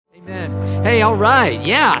Amen. Hey, all right.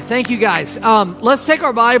 Yeah, thank you guys. Let's take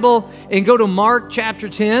our Bible and go to Mark chapter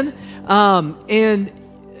 10. And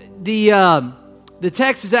the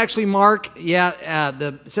text is actually Mark. Yeah,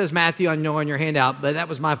 it says Matthew, I know, on your handout, but that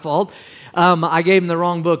was my fault. I gave him the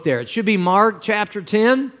wrong book there. It should be Mark chapter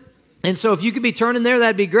 10. And so if you could be turning there,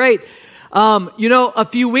 that'd be great. A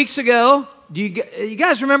few weeks ago, do you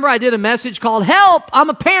guys remember I did a message called Help, I'm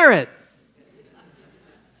a Parent?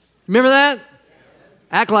 Remember that?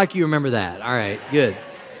 Act like you remember that. All right, good.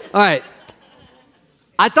 All right.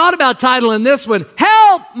 I thought about titling this one,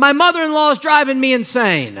 Help, my mother-in-law is driving me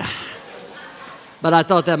insane. But I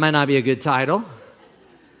thought that might not be a good title,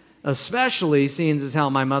 especially seeing as how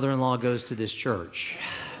my mother-in-law goes to this church.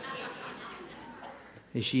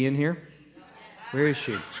 Is she in here? Where is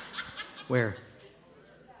she? Where?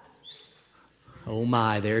 Oh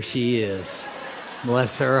my, there she is.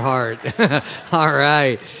 Bless her heart. All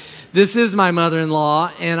right. This is my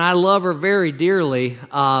mother-in-law, and I love her very dearly.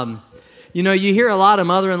 You hear a lot of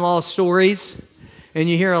mother-in-law stories, and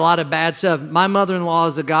you hear a lot of bad stuff. My mother-in-law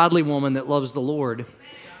is a godly woman that loves the Lord.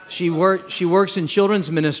 She works in children's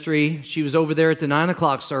ministry. She was over there at the 9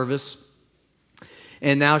 o'clock service,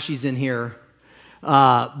 and now she's in here.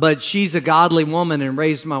 But she's a godly woman and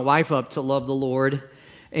raised my wife up to love the Lord,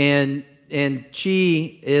 and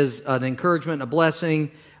she is an encouragement, a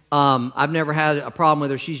blessing. I've never had a problem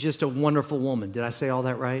with her. She's just a wonderful woman. Did I say all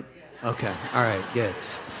that right? Okay. All right. Good.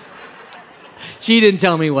 She didn't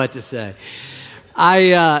tell me what to say. We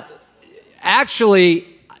have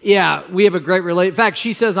a great relationship. In fact,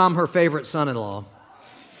 she says I'm her favorite son-in-law.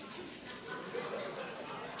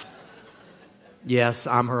 Yes,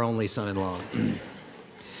 I'm her only son-in-law.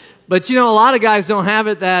 But, a lot of guys don't have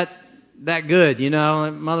it that good,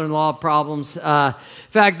 mother-in-law problems. In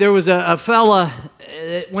fact, there was a fella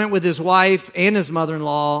that went with his wife and his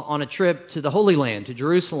mother-in-law on a trip to the Holy Land, to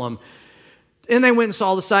Jerusalem. And they went and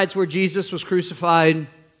saw the sites where Jesus was crucified, an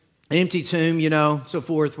empty tomb, so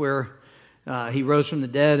forth, where he rose from the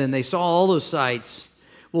dead. And they saw all those sites.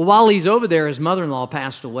 Well, while he's over there, his mother-in-law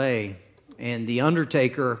passed away. And the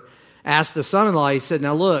undertaker asked the son-in-law, he said,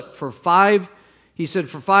 now look, for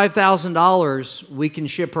 $5,000, we can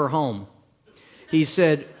ship her home. He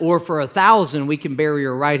said, or for $1,000, we can bury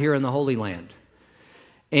her right here in the Holy Land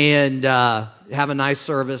and have a nice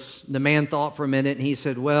service. The man thought for a minute, and he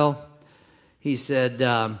said,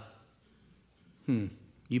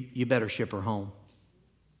 you better ship her home.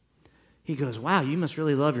 He goes, wow, you must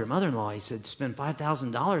really love your mother-in-law. He said, spend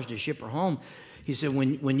 $5,000 to ship her home. He said,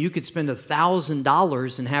 when you could spend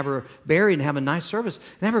 $1,000 and have her buried and have a nice service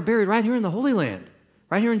and have her buried right here in the Holy Land,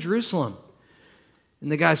 right here in Jerusalem.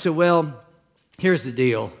 And the guy said, well, here's the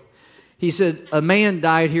deal. He said, a man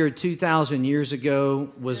died here 2,000 years ago,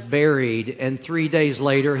 was buried, and 3 days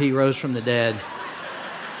later he rose from the dead.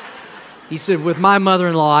 He said, with my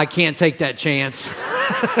mother-in-law, I can't take that chance.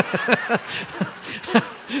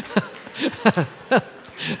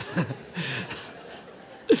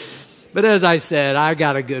 But as I said, I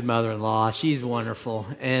got a good mother-in-law. She's wonderful.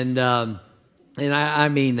 And I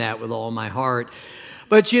mean that with all my heart.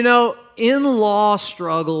 But, in-law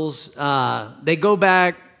struggles, they go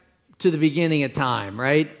back to the beginning of time,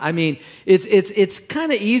 right? I mean, it's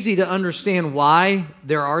kind of easy to understand why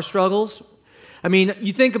there are struggles. I mean,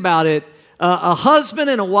 you think about it. A husband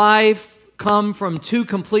and a wife come from two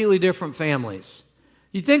completely different families.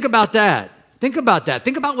 You think about that. Think about that.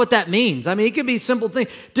 Think about what that means. I mean, it could be a simple thing.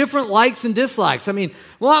 Different likes and dislikes. I mean,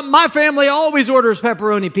 well, my family always orders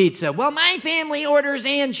pepperoni pizza. Well, my family orders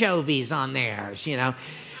anchovies on theirs, And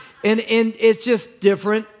it's just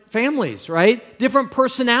different families, right? Different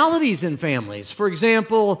personalities in families. For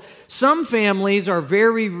example, some families are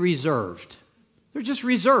very reserved. They're just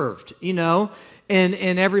reserved, and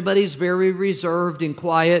everybody's very reserved and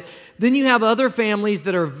quiet. Then you have other families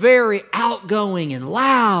that are very outgoing and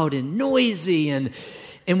loud and noisy, and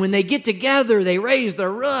when they get together, they raise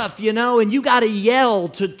their roof, and you got to yell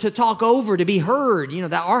to talk over, to be heard.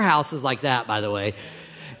 That our house is like that, by the way.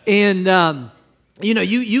 And,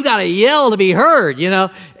 you got to yell to be heard,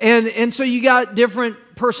 and so you got different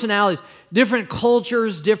personalities, different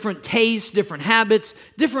cultures, different tastes, different habits,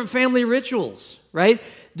 different family rituals, right?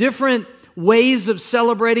 Different ways of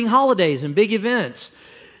celebrating holidays and big events.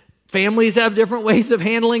 Families have different ways of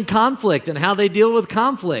handling conflict and how they deal with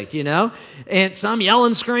conflict, And some yell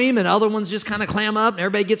and scream, and other ones just kind of clam up, and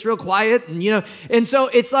everybody gets real quiet, and And so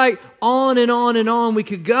it's like on and on and on we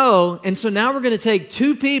could go. And so now we're going to take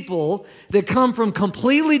two people that come from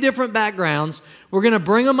completely different backgrounds. We're going to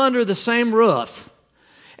bring them under the same roof,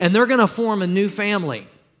 and they're going to form a new family.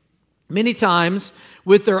 Many times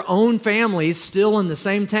with their own families still in the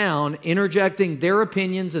same town, interjecting their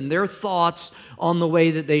opinions and their thoughts on the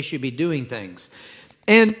way that they should be doing things.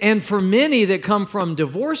 And for many that come from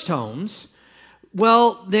divorced homes,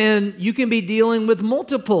 well, then you can be dealing with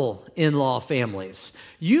multiple in-law families.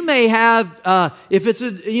 You may have, if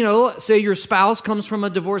it's say your spouse comes from a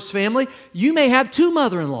divorced family, you may have 2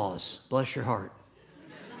 mother-in-laws. Bless your heart.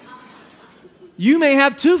 You may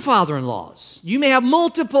have 2 father-in-laws. You may have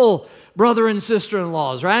multiple brother and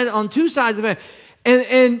sister-in-laws, right? On 2 sides of it.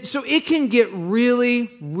 And so it can get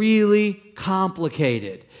really, really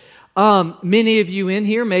complicated. Many of you in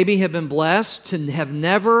here maybe have been blessed to have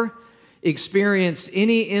never experienced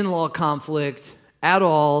any in-law conflict at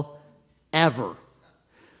all, ever.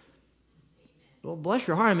 Well, bless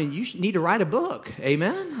your heart. I mean, you need to write a book.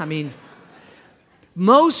 Amen? I mean,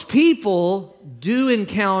 most people do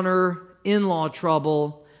encounter in-law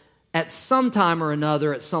trouble at some time or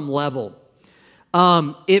another, at some level.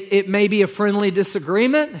 It may be a friendly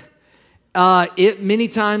disagreement. It many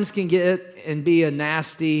times can get and be a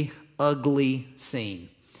nasty, ugly scene.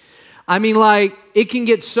 I mean, like, it can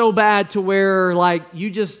get so bad to where, like, you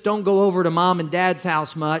just don't go over to mom and dad's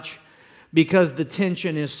house much because the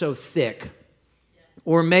tension is so thick.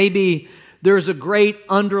 Or maybe there's a great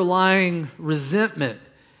underlying resentment,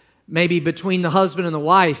 maybe between the husband and the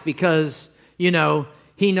wife because,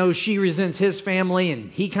 he knows she resents his family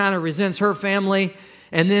and he kind of resents her family.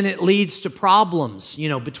 And then it leads to problems,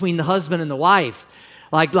 between the husband and the wife.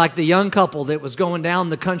 Like the young couple that was going down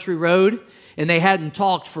the country road and they hadn't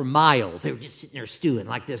talked for miles. They were just sitting there stewing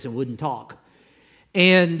like this and wouldn't talk.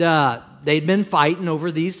 And they'd been fighting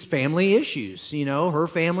over these family issues, her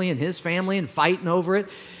family and his family, and fighting over it.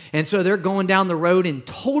 And so they're going down the road in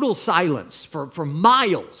total silence for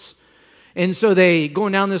miles. And so they,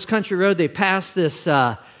 going down this country road, they pass this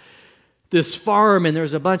farm, and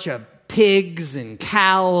there's a bunch of pigs and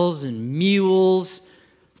cows and mules.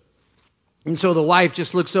 And so the wife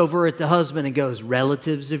just looks over at the husband and goes,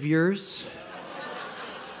 "Relatives of yours?"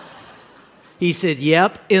 He said,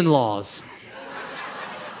 "Yep, in-laws."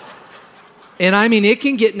 And I mean, it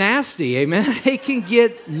can get nasty, amen? It can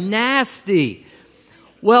get nasty.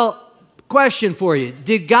 Well, question for you.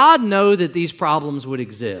 Did God know that these problems would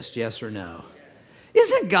exist? Yes or no?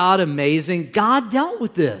 Isn't God amazing? God dealt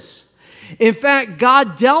with this. In fact,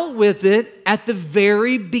 God dealt with it at the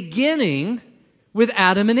very beginning with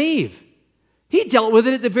Adam and Eve. He dealt with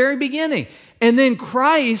it at the very beginning. And then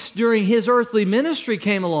Christ, during his earthly ministry,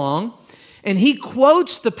 came along, and he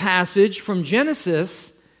quotes the passage from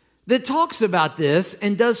Genesis that talks about this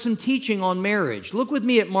and does some teaching on marriage. Look with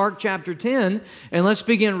me at Mark chapter 10, and let's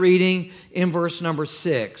begin reading in verse number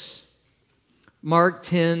 6. Mark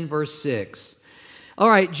 10, verse 6. All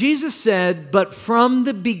right, Jesus said, "But from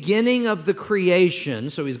the beginning of the creation,"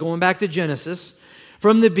 so he's going back to Genesis,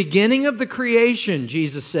 "from the beginning of the creation,"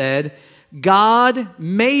 Jesus said, "God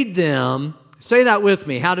made them," say that with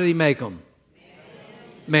me, how did he make them?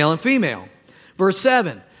 Male and female. Verse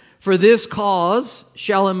 7, "For this cause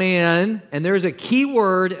shall a man," and there's a key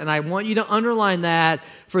word, and I want you to underline that,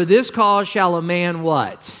 "for this cause shall a man"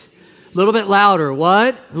 what? A little bit louder,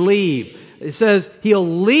 what? Leave. It says he'll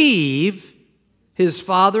leave his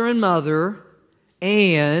father and mother,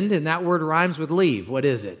 and that word rhymes with leave. What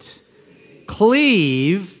is it?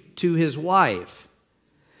 Cleave to his wife,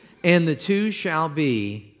 and the two shall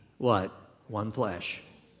be, what? One flesh.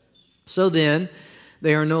 So then,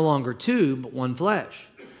 they are no longer two, but one flesh.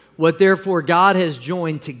 What therefore God has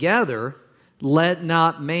joined together, let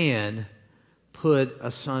not man put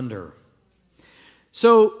asunder."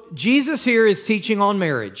 So Jesus here is teaching on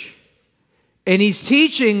marriage. And he's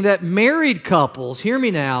teaching that married couples, hear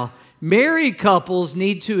me now, married couples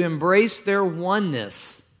need to embrace their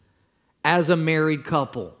oneness as a married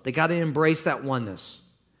couple. They got to embrace that oneness.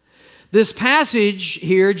 This passage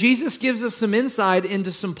here, Jesus gives us some insight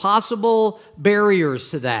into some possible barriers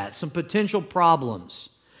to that, some potential problems.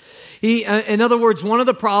 In other words, one of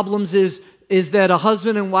the problems is that a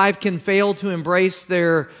husband and wife can fail to embrace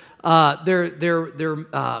their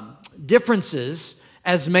differences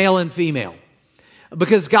as male and female,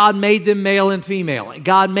 because God made them male and female.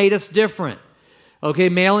 God made us different. Okay,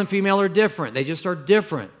 male and female are different. They just are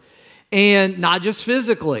different. And not just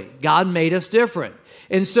physically. God made us different.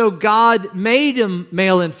 And so God made them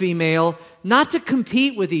male and female not to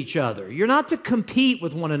compete with each other. You're not to compete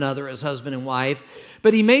with one another as husband and wife,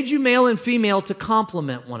 but he made you male and female to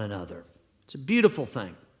complement one another. It's a beautiful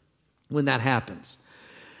thing when that happens.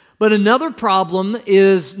 But another problem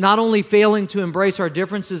is not only failing to embrace our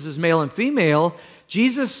differences as male and female,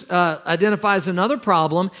 Jesus identifies another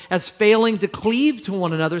problem as failing to cleave to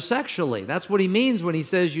one another sexually. That's what he means when he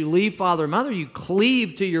says you leave father and mother, you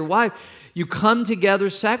cleave to your wife, you come together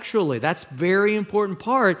sexually. That's a very important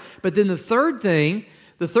part. But then the third thing,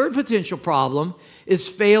 the third potential problem is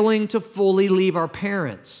failing to fully leave our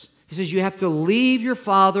parents. He says you have to leave your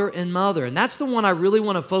father and mother. And that's the one I really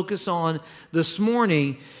want to focus on this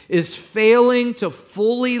morning, is failing to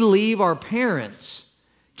fully leave our parents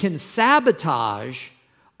can sabotage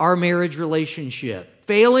our marriage relationship.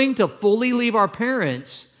 Failing to fully leave our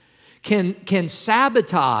parents can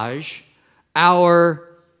sabotage our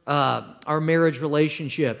marriage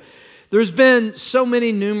relationship. There's been so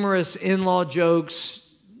many numerous in-law jokes,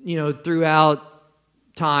 throughout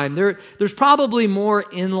time. There's probably more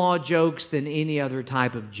in-law jokes than any other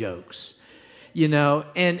type of jokes,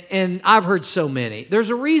 and I've heard so many. There's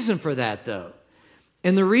a reason for that, though.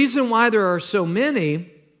 And the reason why there are so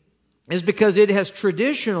many is because it has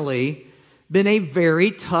traditionally been a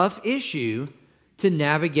very tough issue to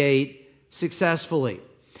navigate successfully.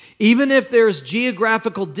 Even if there's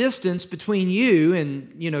geographical distance between you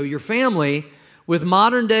and, your family, with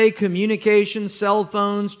modern day communication, cell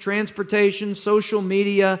phones, transportation, social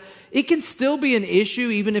media, it can still be an issue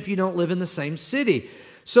even if you don't live in the same city.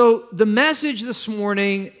 So the message this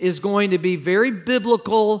morning is going to be very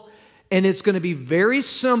biblical, and it's going to be very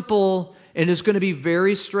simple, and it's going to be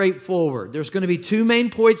very straightforward. There's going to be two main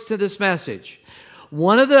points to this message.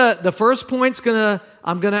 One of the first point's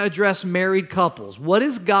I'm going to address married couples. What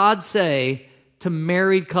does God say to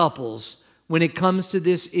married couples when it comes to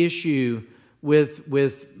this issue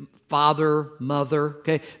with father, mother?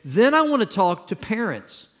 Okay. Then I want to talk to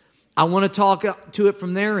parents. I want to talk to it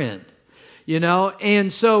from their end.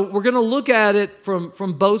 And so we're going to look at it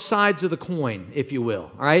from both sides of the coin, if you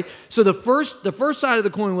will. All right. So the first side of the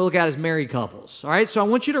coin we'll look at is married couples. All right. So I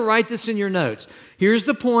want you to write this in your notes. Here's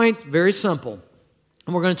the point. Very simple.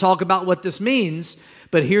 And we're going to talk about what this means.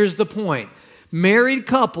 But here's the point. Married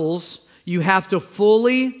couples, you have to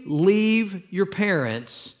fully leave your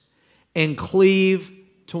parents and cleave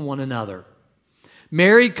to one another.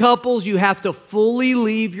 Married couples, you have to fully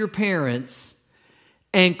leave your parents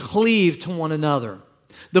and cleave to one another.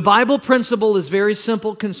 The Bible principle is very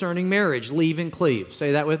simple concerning marriage. Leave and cleave.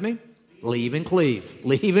 Say that with me. Leave and cleave.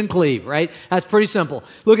 Leave and cleave, right? That's pretty simple.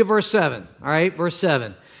 Look at verse 7. All right, verse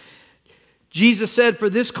 7. Jesus said, "For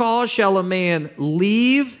this cause shall a man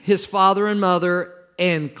leave his father and mother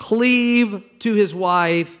and cleave to his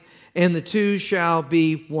wife, and the two shall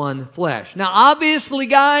be one flesh." Now, obviously,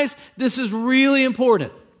 guys, this is really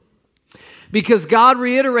important because God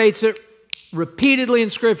reiterates it repeatedly in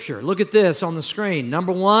Scripture. Look at this on the screen.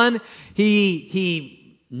 Number one,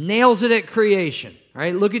 he nails it at creation. All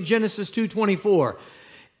right, look at Genesis 2:24.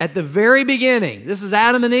 At the very beginning, this is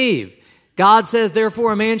Adam and Eve. God says,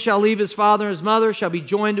 "Therefore a man shall leave his father and his mother, shall be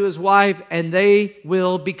joined to his wife, and they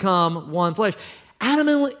will become one flesh."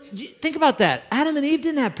 Think about that. Adam and Eve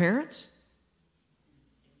didn't have parents.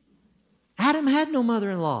 Adam had no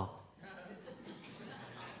mother-in-law.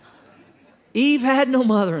 Eve had no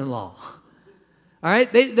mother-in-law. All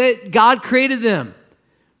right? God created them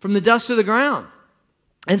from the dust of the ground.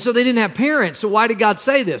 And so they didn't have parents. So why did God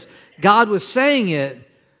say this? God was saying it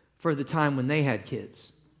for the time when they had kids.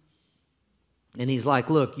 And he's like,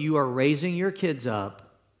 look, you are raising your kids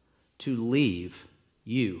up to leave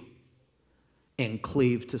you and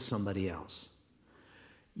cleave to somebody else.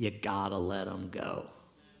 You gotta let them go.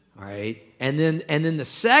 All right? And then the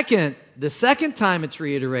second time it's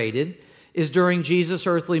reiterated is during Jesus'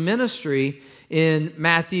 earthly ministry in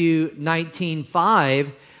Matthew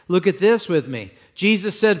 19:5. Look at this with me.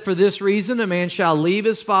 Jesus said, "For this reason a man shall leave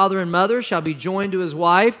his father and mother, shall be joined to his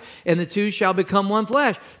wife, and the two shall become one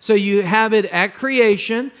flesh." So you have it at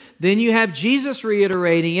creation, then you have Jesus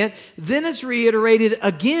reiterating it, then it's reiterated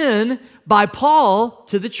again by Paul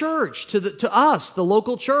to the church, to us, the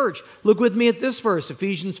local church. Look with me at this verse,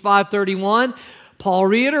 Ephesians 5:31. Paul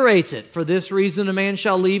reiterates it. "For this reason a man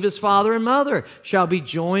shall leave his father and mother, shall be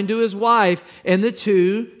joined to his wife, and the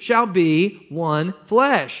two shall be one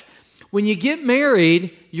flesh." When you get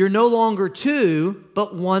married, you're no longer two,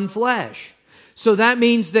 but one flesh. So that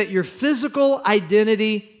means that your physical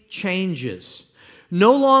identity changes.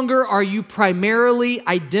 No longer are you primarily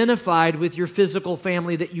identified with your physical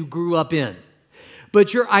family that you grew up in,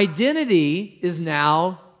 but your identity is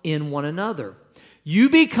now in one another. You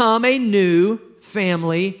become a new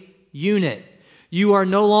family unit. You are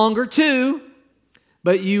no longer two,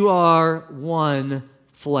 but you are one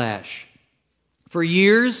flesh. For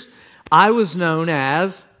years, I was known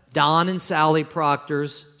as Don and Sally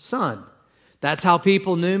Proctor's son. That's how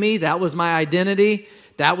people knew me. That was my identity.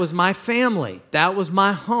 That was my family. That was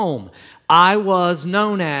my home. I was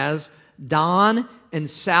known as Don and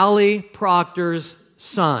Sally Proctor's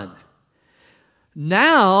son.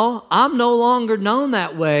 Now, I'm no longer known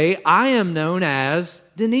that way. I am known as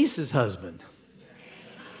Denise's husband.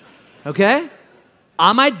 Okay?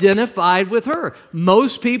 I'm identified with her.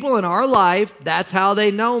 Most people in our life, that's how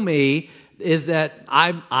they know me, is that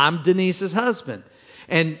I'm Denise's husband.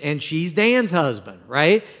 And she's Dan's husband,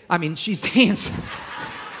 right? I mean, she's Dan's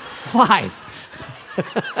wife.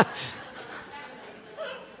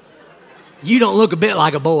 You don't look a bit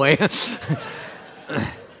like a boy.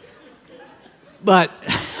 But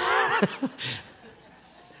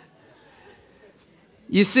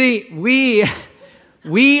you see,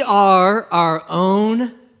 we are our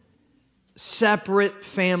own separate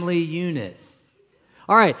family unit.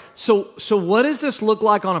 All right, so what does this look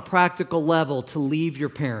like on a practical level to leave your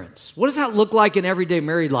parents? What does that look like in everyday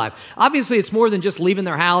married life? Obviously, it's more than just leaving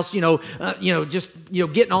their house, getting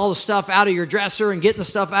all the stuff out of your dresser and getting the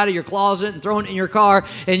stuff out of your closet and throwing it in your car,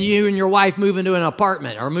 and you and your wife move into an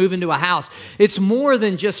apartment or move into a house. It's more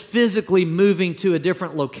than just physically moving to a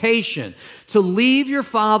different location. To leave your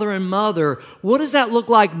father and mother, what does that look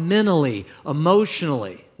like mentally,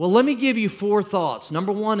 emotionally? Well, let me give you 4 thoughts.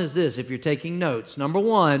 Number 1 is this, if you're taking notes. Number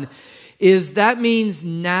 1 is that means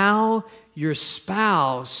now your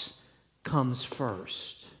spouse comes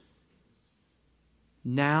first.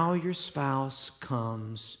 Now your spouse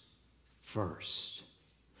comes first.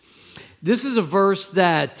 This is a verse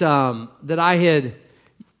that I had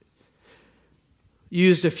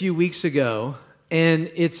used a few weeks ago, and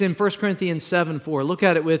it's in 1 Corinthians 7:4. Look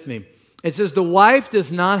at it with me. It says, the wife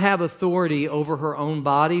does not have authority over her own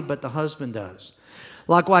body, but the husband does.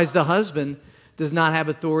 Likewise, the husband does not have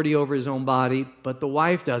authority over his own body, but the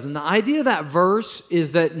wife does. And the idea of that verse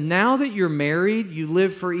is that now that you're married, you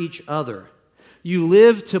live for each other. You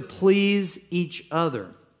live to please each other.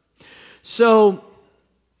 So,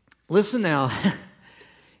 listen now.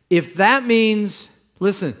 If that means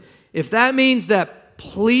that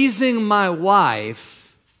pleasing my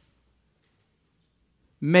wife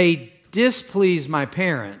may displease my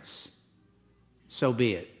parents, so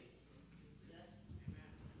be it.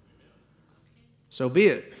 So be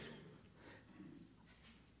it.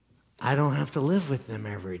 I don't have to live with them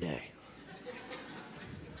every day.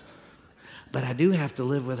 But I do have to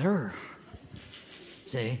live with her.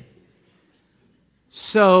 See?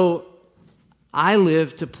 So I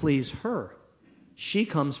live to please her. She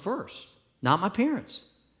comes first, not my parents.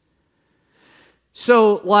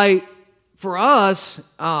 So, for us,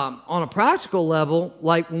 on a practical level,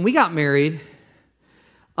 like when we got married,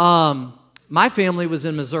 my family was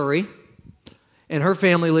in Missouri, and her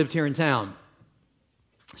family lived here in town.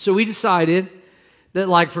 So we decided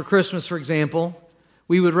that, for Christmas, for example,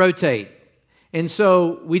 we would rotate. And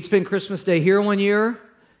so we'd spend Christmas Day here one year,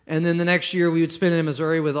 and then the next year we would spend it in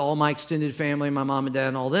Missouri with all my extended family, my mom and dad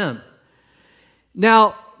and all them.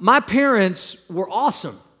 Now, my parents were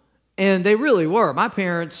awesome. And they really were. My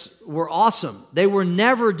parents were awesome. They were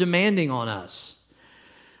never demanding on us.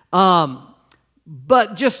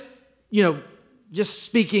 But just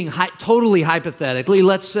speaking totally hypothetically,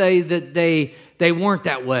 let's say that they weren't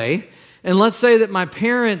that way. And let's say that my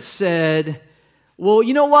parents said, well,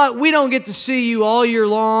 you know what? We don't get to see you all year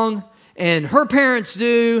long, and her parents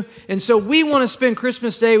do, and so we want to spend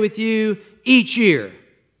Christmas Day with you each year.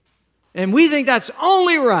 And we think that's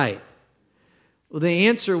only right. Well, the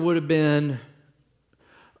answer would have been,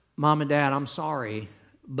 Mom and Dad, I'm sorry,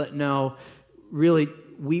 but no, really,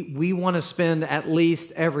 we want to spend at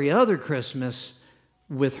least every other Christmas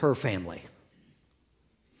with her family.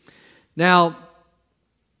 Now,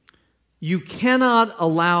 you cannot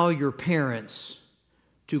allow your parents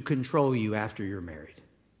to control you after you're married.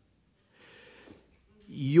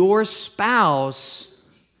 Your spouse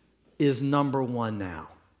is number 1 now.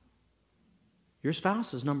 Your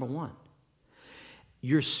spouse is number 1.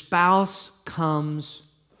 Your spouse comes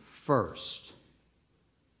first.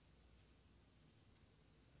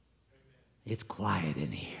 It's quiet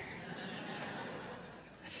in here.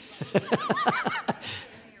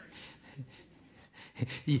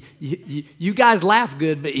 You guys laugh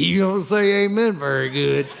good, but you don't say amen very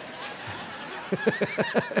good.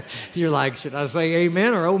 You're like, should I say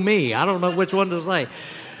amen or oh me? I don't know which one to say.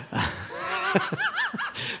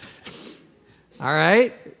 All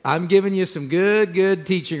right? I'm giving you some good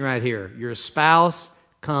teaching right here. Your spouse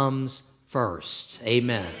comes first.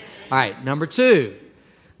 Amen. All right, number 2.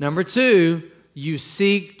 Number 2, you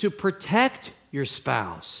seek to protect your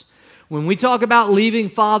spouse. When we talk about leaving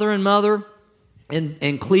father and mother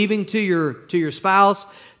and cleaving to your spouse,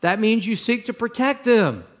 that means you seek to protect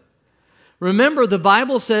them. Remember, the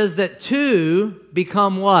Bible says that two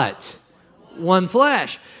become what? One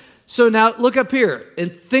flesh. So now look up here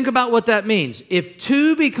and think about what that means. If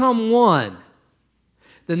two become one,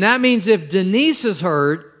 then that means if Denise is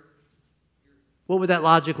hurt, what would that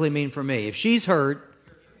logically mean for me? If she's hurt,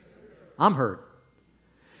 I'm hurt.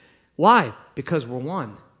 Why? Because we're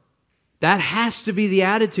one. That has to be the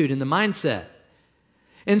attitude and the mindset.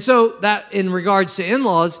 And so that in regards to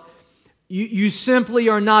in-laws, you simply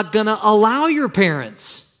are not going to allow your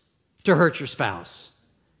parents to hurt your spouse.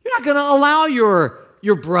 You're not going to allow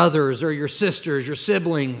your brothers or your sisters, your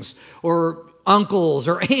siblings or uncles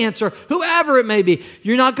or aunts or whoever it may be.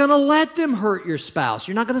 You're not going to let them hurt your spouse.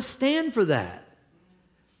 You're not going to stand for that.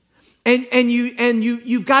 And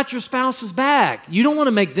you've got your spouse's back. You don't want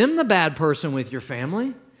to make them the bad person with your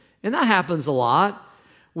family. And that happens a lot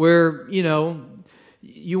where,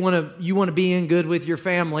 you want to be in good with your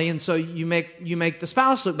family, and so you make the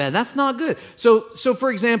spouse look bad. That's not good. So for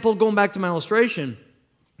example, going back to my illustration,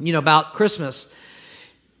 about Christmas,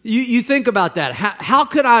 you think about that. How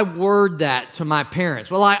could I word that to my parents?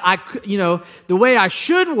 Well, I the way I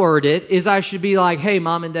should word it is I should be like, hey,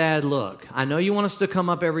 Mom and Dad, look, I know you want us to come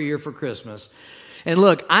up every year for Christmas. And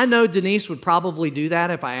look, I know Denise would probably do that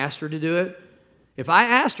if I asked her to do it. If I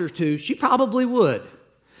asked her to, she probably would.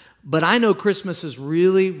 But I know Christmas is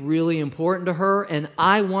really, really important to her, and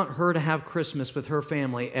I want her to have Christmas with her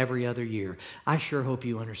family every other year. I sure hope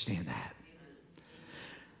you understand that.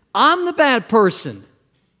 I'm the bad person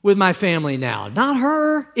with my family now, not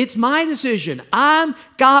her. It's my decision. I've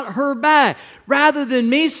got her back. Rather than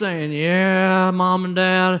me saying, yeah, Mom and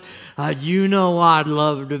Dad, I'd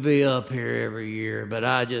love to be up here every year, but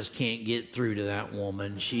I just can't get through to that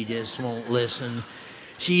woman. She just won't listen.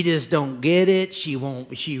 She just don't get it. She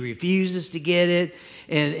refuses to get it.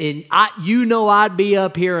 And I'd be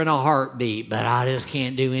up here in a heartbeat, but I just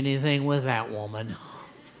can't do anything with that woman.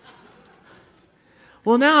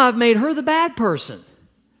 Well, now I've made her the bad person.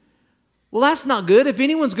 Well, that's not good. If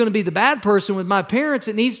anyone's going to be the bad person with my parents,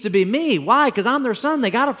 it needs to be me. Why? Because I'm their son. They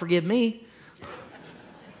got to forgive me.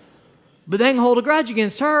 But they can hold a grudge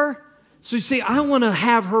against her. So you see, I want to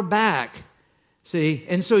have her back. See,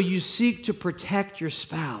 and so you seek to protect your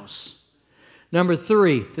spouse. Number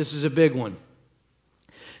 3, this is a big one.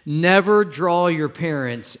 Never draw your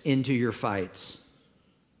parents into your fights.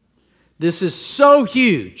 This is so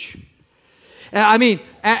huge. I mean,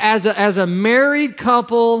 as a married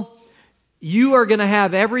couple, you are going to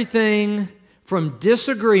have everything from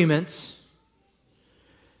disagreements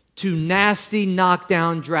to nasty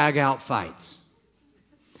knockdown, drag-out fights.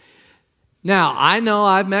 Now, I know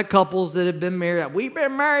I've met couples that have been married. We've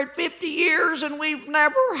been married 50 years and we've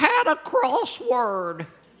never had a crossword.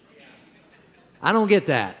 I don't get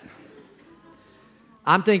that.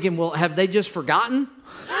 I'm thinking, well, have they just forgotten?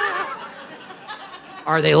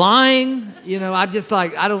 Are they lying? I'm just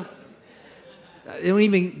like, I don't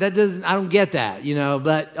get that,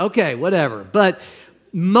 but okay, whatever. But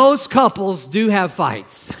most couples do have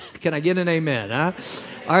fights. Can I get an amen, huh?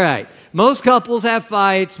 All right. Most couples have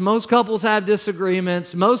fights. Most couples have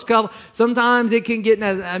disagreements. Sometimes it can get,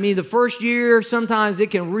 the first year, sometimes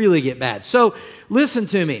it can really get bad. So listen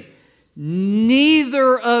to me.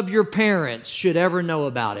 Neither of your parents should ever know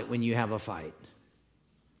about it when you have a fight.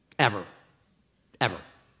 Ever. Ever.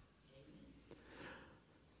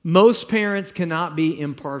 Most parents cannot be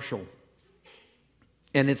impartial.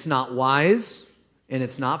 And it's not wise, and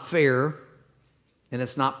it's not fair, and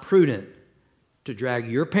it's not prudent to drag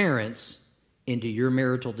your parents into your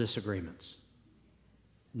marital disagreements.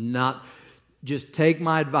 Just take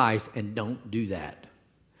my advice and don't do that.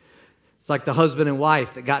 It's like the husband and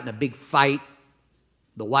wife that got in a big fight.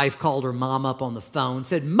 The wife called her mom up on the phone and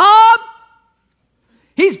said, Mom,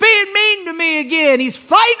 he's being mean to me again. He's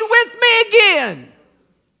fighting with me again.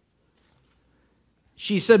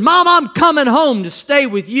 She said, Mom, I'm coming home to stay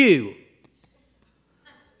with you.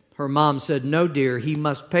 Her mom said, no, dear, he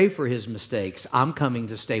must pay for his mistakes. I'm coming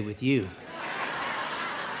to stay with you.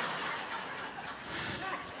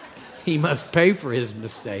 He must pay for his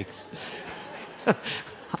mistakes.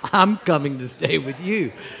 I'm coming to stay with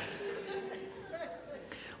you.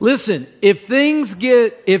 Listen, if things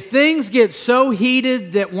get so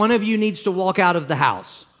heated that one of you needs to walk out of the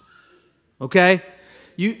house, okay?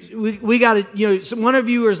 We got to, one of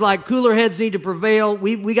you is like, cooler heads need to prevail.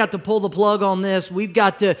 We got to pull the plug on this. We've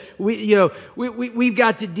got to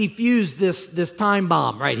defuse this time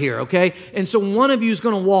bomb right here, okay? And so one of you is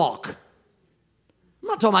going to walk. I'm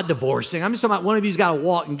not talking about divorcing. I'm just talking about one of you's got to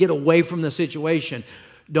walk and get away from the situation.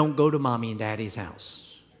 Don't go to mommy and daddy's house.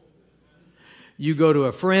 You go to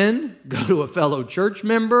a friend, go to a fellow church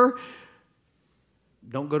member,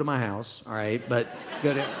 don't go to my house, all right? But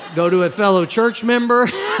go to a fellow church member.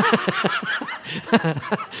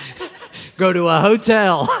 Go to a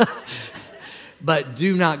hotel. But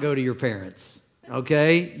do not go to your parents,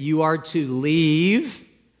 okay? You are to leave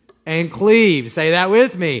and cleave. Say that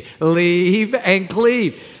with me. Leave and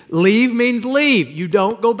cleave. Leave means leave. You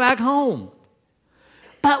don't go back home.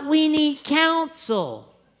 But we need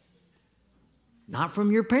counsel. Not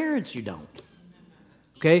from your parents, you don't.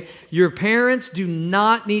 Okay? Your parents do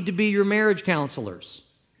not need to be your marriage counselors.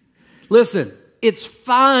 Listen, it's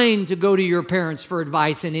fine to go to your parents for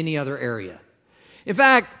advice in any other area. In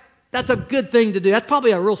fact, that's a good thing to do. That's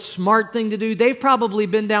probably a real smart thing to do. They've probably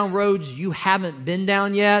been down roads you haven't been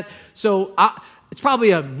down yet. So it's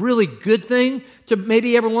probably a really good thing to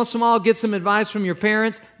maybe every once in a while get some advice from your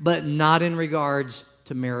parents, but not in regards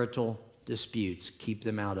to marital disputes. Keep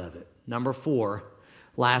them out of it. Number 4,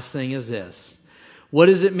 last thing is this. What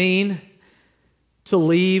does it mean to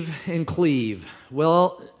leave and cleave?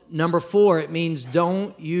 Well, number 4, it means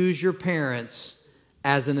don't use your parents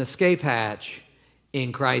as an escape hatch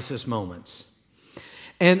in crisis moments.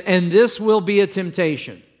 And this will be a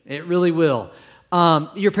temptation. It really will.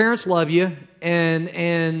 Your parents love you,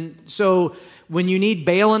 and so when you need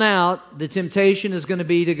bailing out, the temptation is going to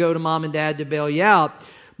be to go to mom and dad to bail you out.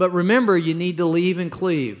 But remember, you need to leave and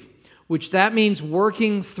cleave, which that means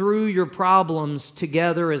working through your problems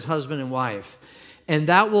together as husband and wife. And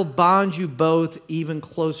that will bond you both even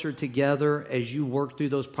closer together as you work through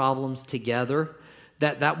those problems together.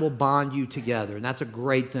 That will bond you together, and that's a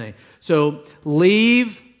great thing. So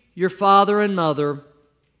leave your father and mother.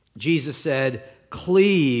 Jesus said,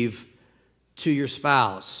 cleave to your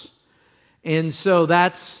spouse. And so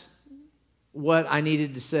that's what I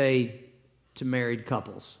needed to say to married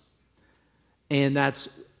couples. And that's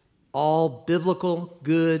all biblical,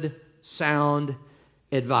 good, sound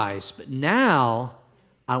advice. But now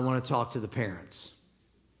I want to talk to the parents.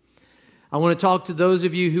 I want to talk to those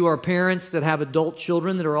of you who are parents that have adult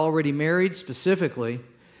children that are already married specifically.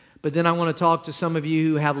 But then I want to talk to some of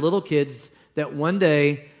you who have little kids that one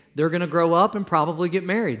day they're going to grow up and probably get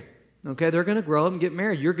married. Okay, they're going to grow up and get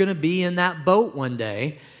married. You're going to be in that boat one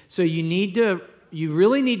day. So you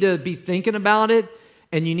really need to be thinking about it,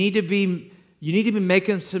 and you need to be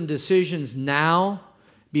making some decisions now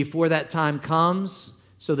before that time comes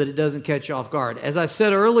so that it doesn't catch you off guard. As I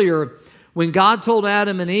said earlier, when God told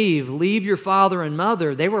Adam and Eve, leave your father and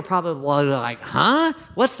mother, they were probably like, huh?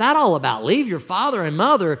 What's that all about? Leave your father and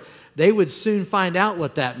mother? They would soon find out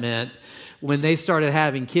what that meant when they started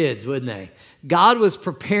having kids, wouldn't they? God was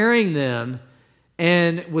preparing them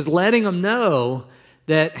and was letting them know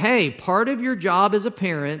that, hey, part of your job as a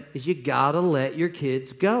parent is you got to let your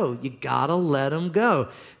kids go. You got to let them go.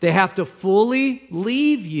 They have to fully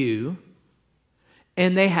leave you,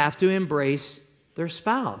 and they have to embrace their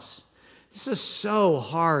spouse. This is so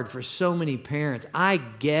hard for so many parents. I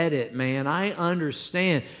get it, man. I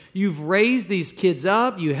understand. You've raised these kids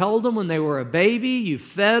up. You held them when they were a baby. You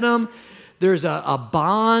fed them. There's a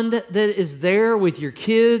bond that is there with your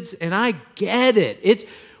kids, and I get it. It's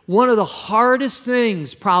one of the hardest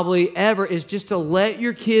things probably ever is just to let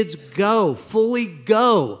your kids go, fully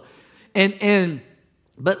go.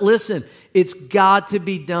 But listen, it's got to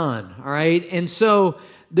be done, all right? And so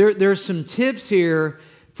there's some tips here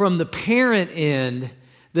from the parent end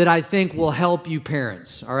that I think will help you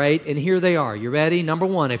parents, all right? And here they are. You ready? Number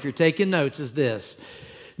 1, if you're taking notes, is this.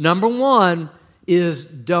 Number 1 is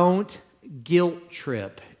don't guilt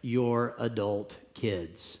trip your adult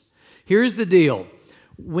kids. Here's the deal.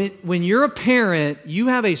 When you're a parent, you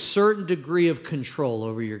have a certain degree of control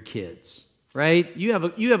over your kids, right? You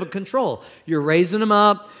have a control. You're raising them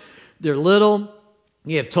up. They're little.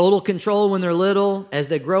 You have total control when they're little. As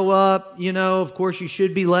they grow up, of course, you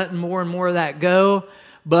should be letting more and more of that go.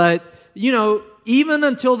 But, even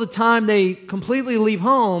until the time they completely leave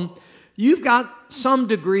home, you've got some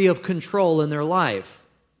degree of control in their life.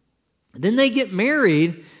 Then they get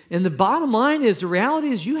married, and the bottom line is, the reality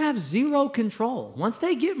is you have zero control. Once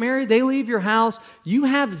they get married, they leave your house, you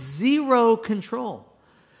have zero control.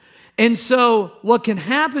 And so what can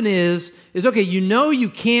happen is okay, you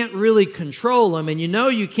can't really control them, and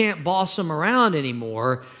you can't boss them around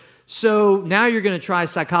anymore, so now you're going to try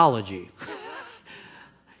psychology.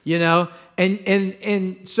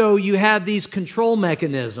 And so you have these control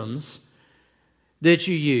mechanisms that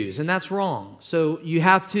you use, and that's wrong. So you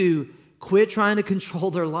have to quit trying to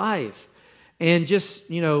control their life and just,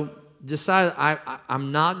 decide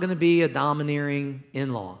I'm not going to be a domineering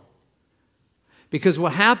in-law. Because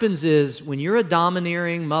what happens is when you're a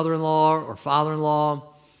domineering mother-in-law or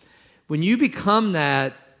father-in-law, when you become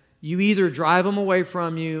that, you either drive them away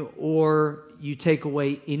from you or you take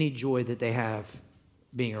away any joy that they have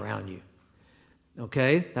being around you.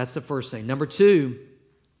 Okay? That's the first thing. Number two,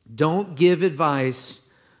 don't give advice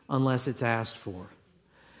unless it's asked for.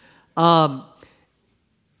 And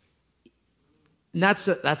that's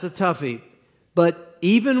a toughie. But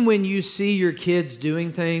even when you see your kids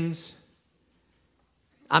doing things,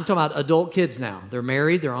 I'm talking about adult kids now. They're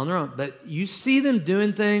married, they're on their own. But you see them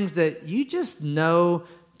doing things that you just know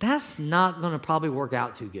that's not going to probably work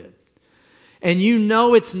out too good. And you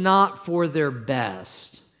know it's not for their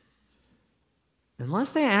best.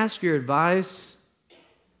 Unless they ask your advice,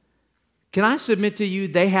 can I submit to you,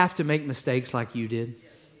 they have to make mistakes like you did.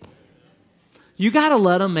 You got to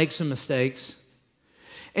let them make some mistakes.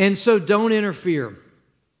 And so don't interfere.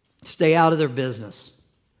 Stay out of their business.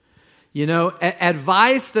 You know,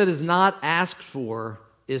 advice that is not asked for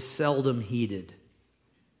is seldom heeded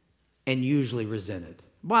and usually resented.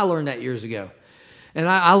 Well, I learned that years ago. And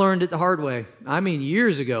I learned it the hard way. I mean,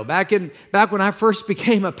 years ago. Back when I first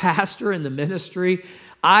became a pastor in the ministry,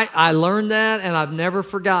 I learned that, and I've never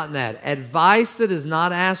forgotten that. Advice that is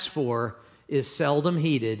not asked for is seldom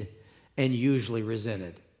heeded and usually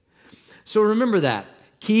resented. So remember that.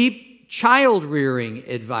 Keep child-rearing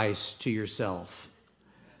advice to yourself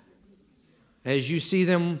as you see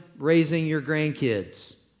them raising your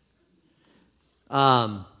grandkids.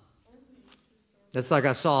 That's like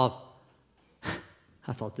I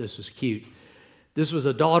thought this was cute. This was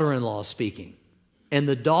a daughter-in-law speaking. And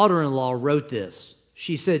the daughter-in-law wrote this.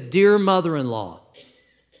 She said, "Dear mother-in-law,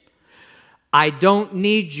 I don't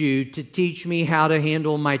need you to teach me how to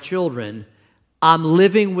handle my children. I'm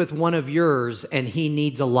living with one of yours, and he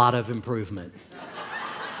needs a lot of improvement."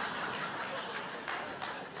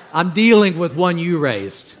 I'm dealing with one you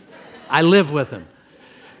raised. I live with him.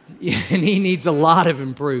 And he needs a lot of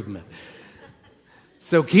improvement.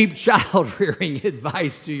 So keep child-rearing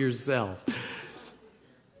advice to yourself.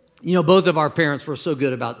 You know, both of our parents were so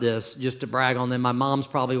good about this, just to brag on them. My mom's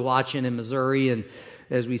probably watching in Missouri, and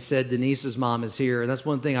as we said, Denise's mom is here. And that's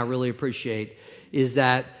one thing I really appreciate, is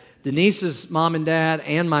that Denise's mom and dad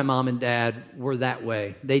and my mom and dad were that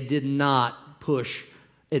way. They did not push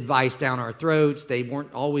advice down our throats. They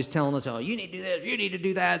weren't always telling us, "Oh, you need to do this, you need to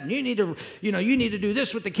do that, and you need to do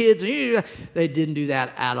this with the kids." And they didn't do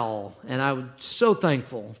that at all. And I'm so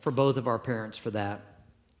thankful for both of our parents for that.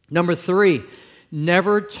 Number 3,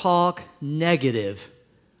 never talk negative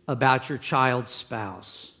about your child's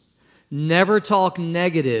spouse. Never talk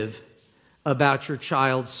negative about your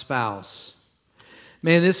child's spouse.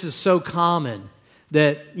 Man, this is so common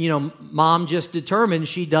that, mom just determined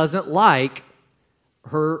she doesn't like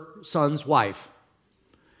her son's wife,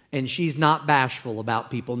 and she's not bashful about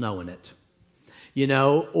people knowing it,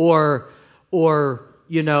 or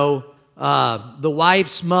the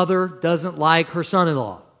wife's mother doesn't like her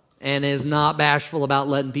son-in-law and is not bashful about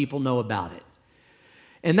letting people know about it.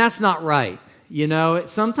 And that's not right.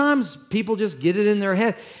 Sometimes people just get it in their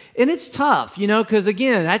head, and it's tough, because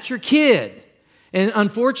again, that's your kid. And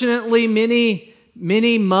unfortunately, many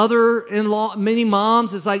mother-in-law, many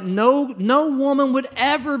moms, it's like no woman would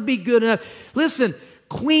ever be good enough. Listen,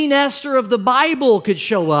 Queen Esther of the Bible could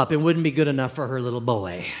show up and wouldn't be good enough for her little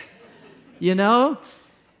boy. And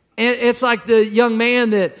it's like the young man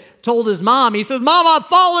that told his mom, he said, "Mom, I've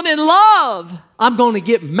fallen in love. I'm going to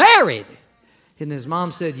get married." And his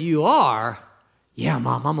mom said, "You are?" "Yeah,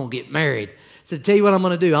 Mom, I'm going to get married." I said, "Tell you what I'm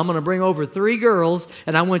going to do. I'm going to bring over 3 girls,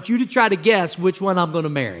 and I want you to try to guess which one I'm going to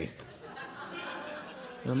marry."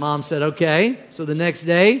 The mom said, "Okay." So the next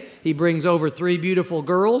day, he brings over 3 beautiful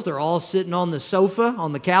girls. They're all sitting on the sofa,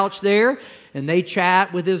 on the couch there, and they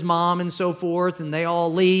chat with his mom and so forth, and they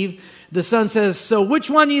all leave. The son says, "So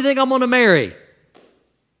which one do you think I'm going to marry?"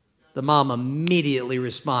 The mom immediately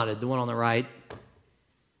responded, the one on the right.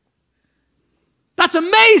 "That's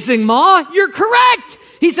amazing, Ma. You're correct."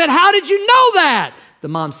 He said, "How did you know that?" The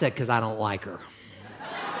mom said, "Because I don't like her."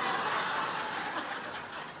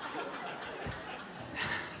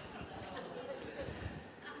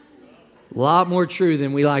 A lot more true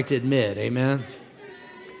than we like to admit, amen?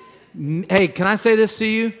 Hey, can I say this to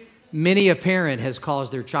you? Many a parent has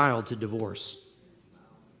caused their child to divorce.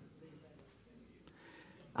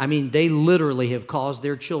 I mean, they literally have caused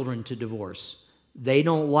their children to divorce. They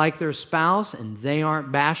don't like their spouse, and they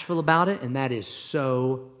aren't bashful about it, and that is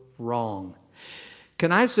so wrong.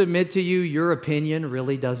 Can I submit to you, your opinion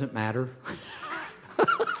really doesn't matter?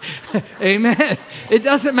 Amen. It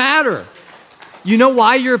doesn't matter. You know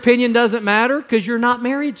why your opinion doesn't matter? Because you're not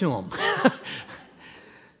married to them.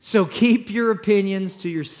 So keep your opinions to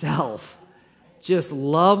yourself. Just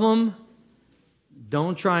love them.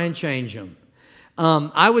 Don't try and change them.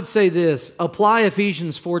 I would say this: apply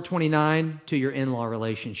Ephesians 4:29 to your in-law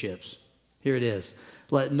relationships. Here it is: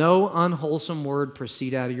 let no unwholesome word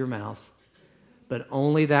proceed out of your mouth, but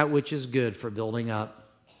only that which is good for building up,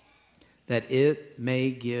 that it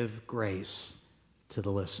may give grace to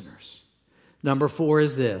the listeners. Number 4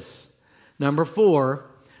 is this. Number 4,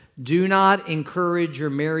 do not encourage your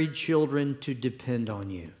married children to depend on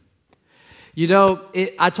you. You know,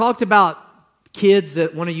 I talked about kids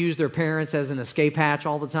that want to use their parents as an escape hatch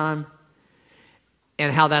all the time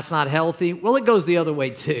and how that's not healthy. Well, it goes the other way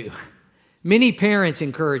too. Many parents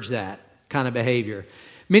encourage that kind of behavior.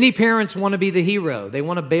 Many parents want to be the hero. They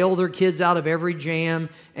want to bail their kids out of every jam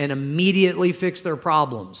and immediately fix their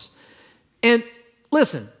problems. And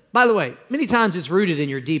listen, by the way, many times it's rooted in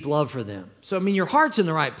your deep love for them. So, I mean, your heart's in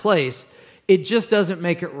the right place. It just doesn't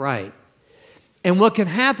make it right. And what can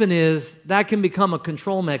happen is that can become a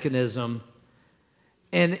control mechanism.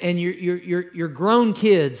 And your grown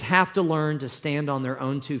kids have to learn to stand on their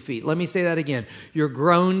own 2 feet. Let me say that again. Your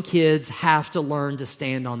grown kids have to learn to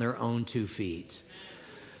stand on their own 2 feet.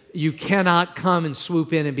 You cannot come and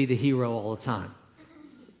swoop in and be the hero all the time.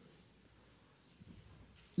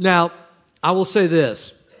 Now, I will say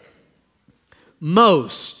this.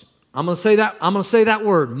 Most, I'm going to say that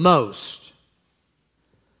word, most.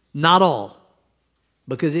 Not all.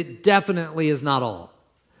 Because it definitely is not all.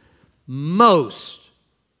 Most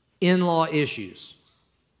in-law issues,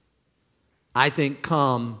 I think,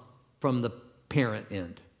 come from the parent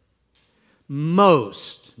end.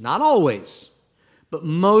 Most, not always, but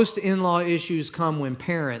most in-law issues come when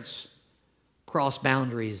parents cross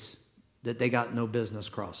boundaries that they got no business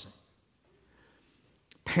crossing.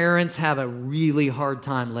 Parents have a really hard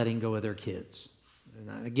time letting go of their kids.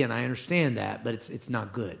 And again, I understand that, but it's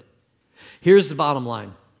not good. Here's the bottom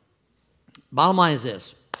line. Bottom line is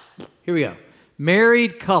this. Here we go.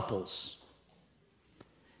 Married couples,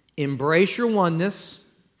 embrace your oneness,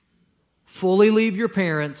 fully leave your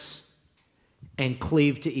parents, and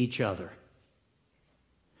cleave to each other.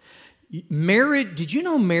 Marriage, did you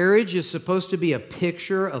know marriage is supposed to be a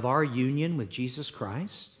picture of our union with Jesus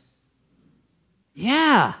Christ?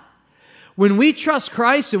 Yeah. When we trust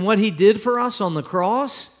Christ and what He did for us on the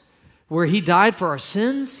cross, where He died for our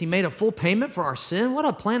sins, He made a full payment for our sin. What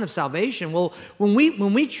a plan of salvation. Well, when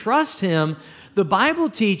we trust Him, the Bible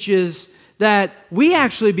teaches that we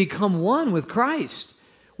actually become one with Christ.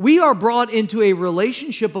 We are brought into a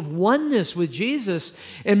relationship of oneness with Jesus.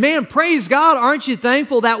 And man, praise God, aren't you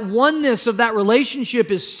thankful that oneness of that relationship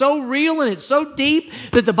is so real and it's so deep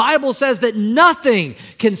that the Bible says that nothing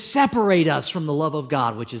can separate us from the love of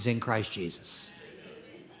God, which is in Christ Jesus.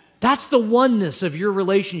 That's the oneness of your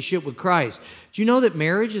relationship with Christ. Do you know that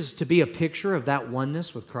marriage is to be a picture of that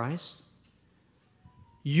oneness with Christ?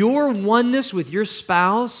 Your oneness with your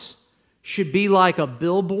spouse should be like a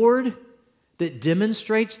billboard that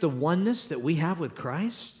demonstrates the oneness that we have with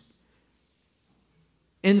Christ.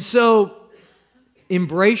 And so,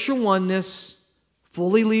 embrace your oneness,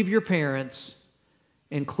 fully leave your parents,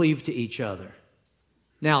 and cleave to each other.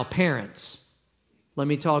 Now, parents, let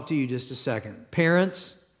me talk to you just a second.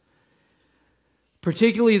 Parents,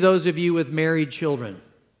 particularly those of you with married children,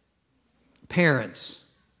 parents,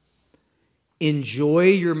 enjoy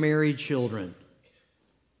your married children.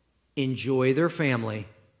 Enjoy their family,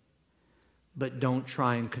 but don't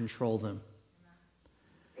try and control them.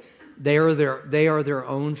 They are their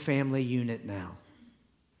own family unit now.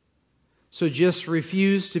 So just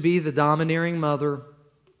refuse to be the domineering mother,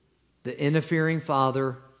 the interfering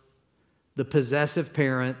father, the possessive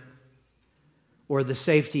parent, or the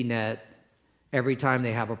safety net every time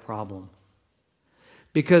they have a problem.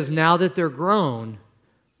 Because now that they're grown,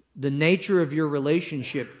 the nature of your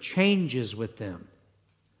relationship changes with them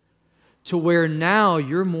to where now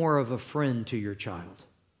you're more of a friend to your child.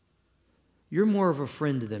 You're more of a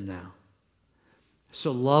friend to them now.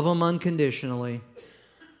 So love them unconditionally.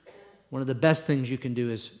 One of the best things you can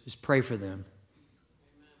do is pray for them.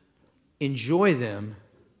 Enjoy them,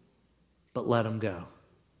 but let them go.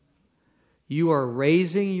 You are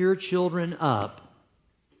raising your children up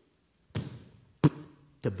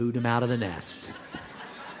to boot them out of the nest.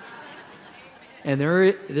 And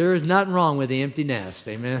there is nothing wrong with the empty nest,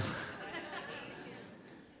 amen?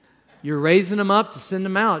 You're raising them up to send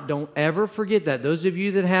them out. Don't ever forget that. Those of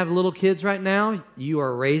you that have little kids right now, you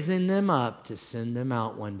are raising them up to send them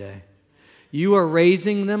out one day. You are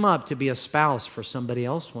raising them up to be a spouse for somebody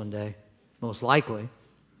else one day, most likely.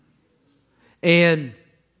 And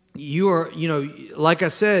you are, like I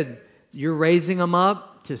said, you're raising them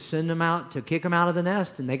up to send them out, to kick them out of the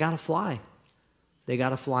nest, and they got to fly. They got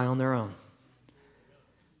to fly on their own.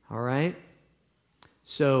 All right?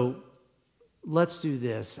 So let's do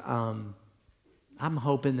this. I'm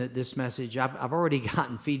hoping that this message, I've already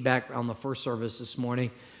gotten feedback on the first service this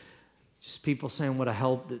morning, just people saying what a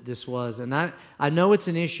help that this was. And I know it's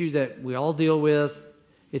an issue that we all deal with.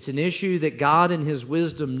 It's an issue that God in His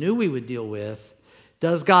wisdom knew we would deal with.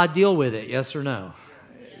 Does God deal with it? Yes or no?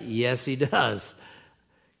 Yes, He does.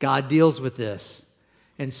 God deals with this.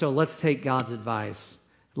 And so let's take God's advice.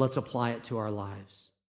 Let's apply it to our lives.